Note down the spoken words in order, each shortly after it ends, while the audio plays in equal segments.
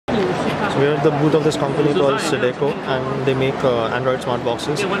We're at the booth of this company called Cideko, and they make Android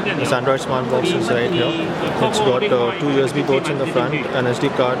Smartboxes. This Android Smartbox is right here. It's got two USB ports in the front, an SD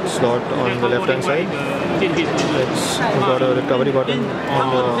card slot on the left hand side. It's got a recovery button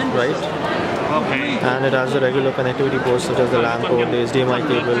on the right, and it has the regular connectivity ports such as the LAN port, the HDMI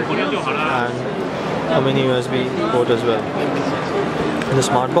cable, and a mini USB port as well. The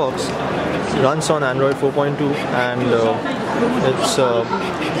Smartbox runs on Android 4.2, and it's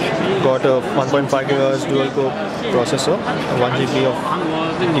got a 1.5 GHz dual-core processor, 1 GB of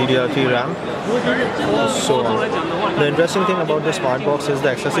DDR3 RAM. So the interesting thing about the Smartbox is the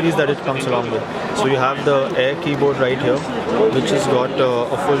accessories that it comes along with. So you have the Air keyboard right here, which has got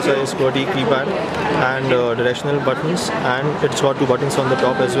a full-size QWERTY keypad and directional buttons, and it's got two buttons on the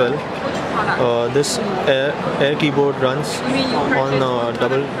top as well. This Air keyboard runs on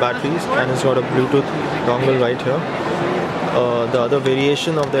double batteries, and it's got a Bluetooth dongle right here. The other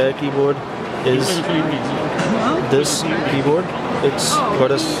variation of the Air keyboard is this keyboard. It's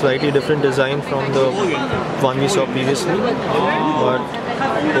got a slightly different design from the one we saw previously, but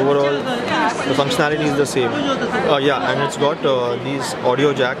overall the functionality is the same. And it's got these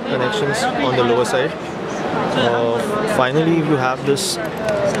audio jack connections on the lower side. Finally, you have this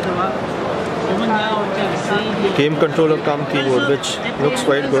game controller cum keyboard, which looks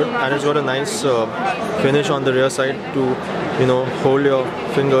quite good, and it's got a nice finish on the rear side to hold your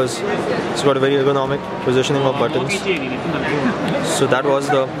fingers. It's got a very ergonomic positioning of buttons. So that was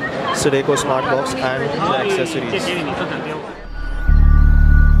the Cideko Smartbox and the accessories.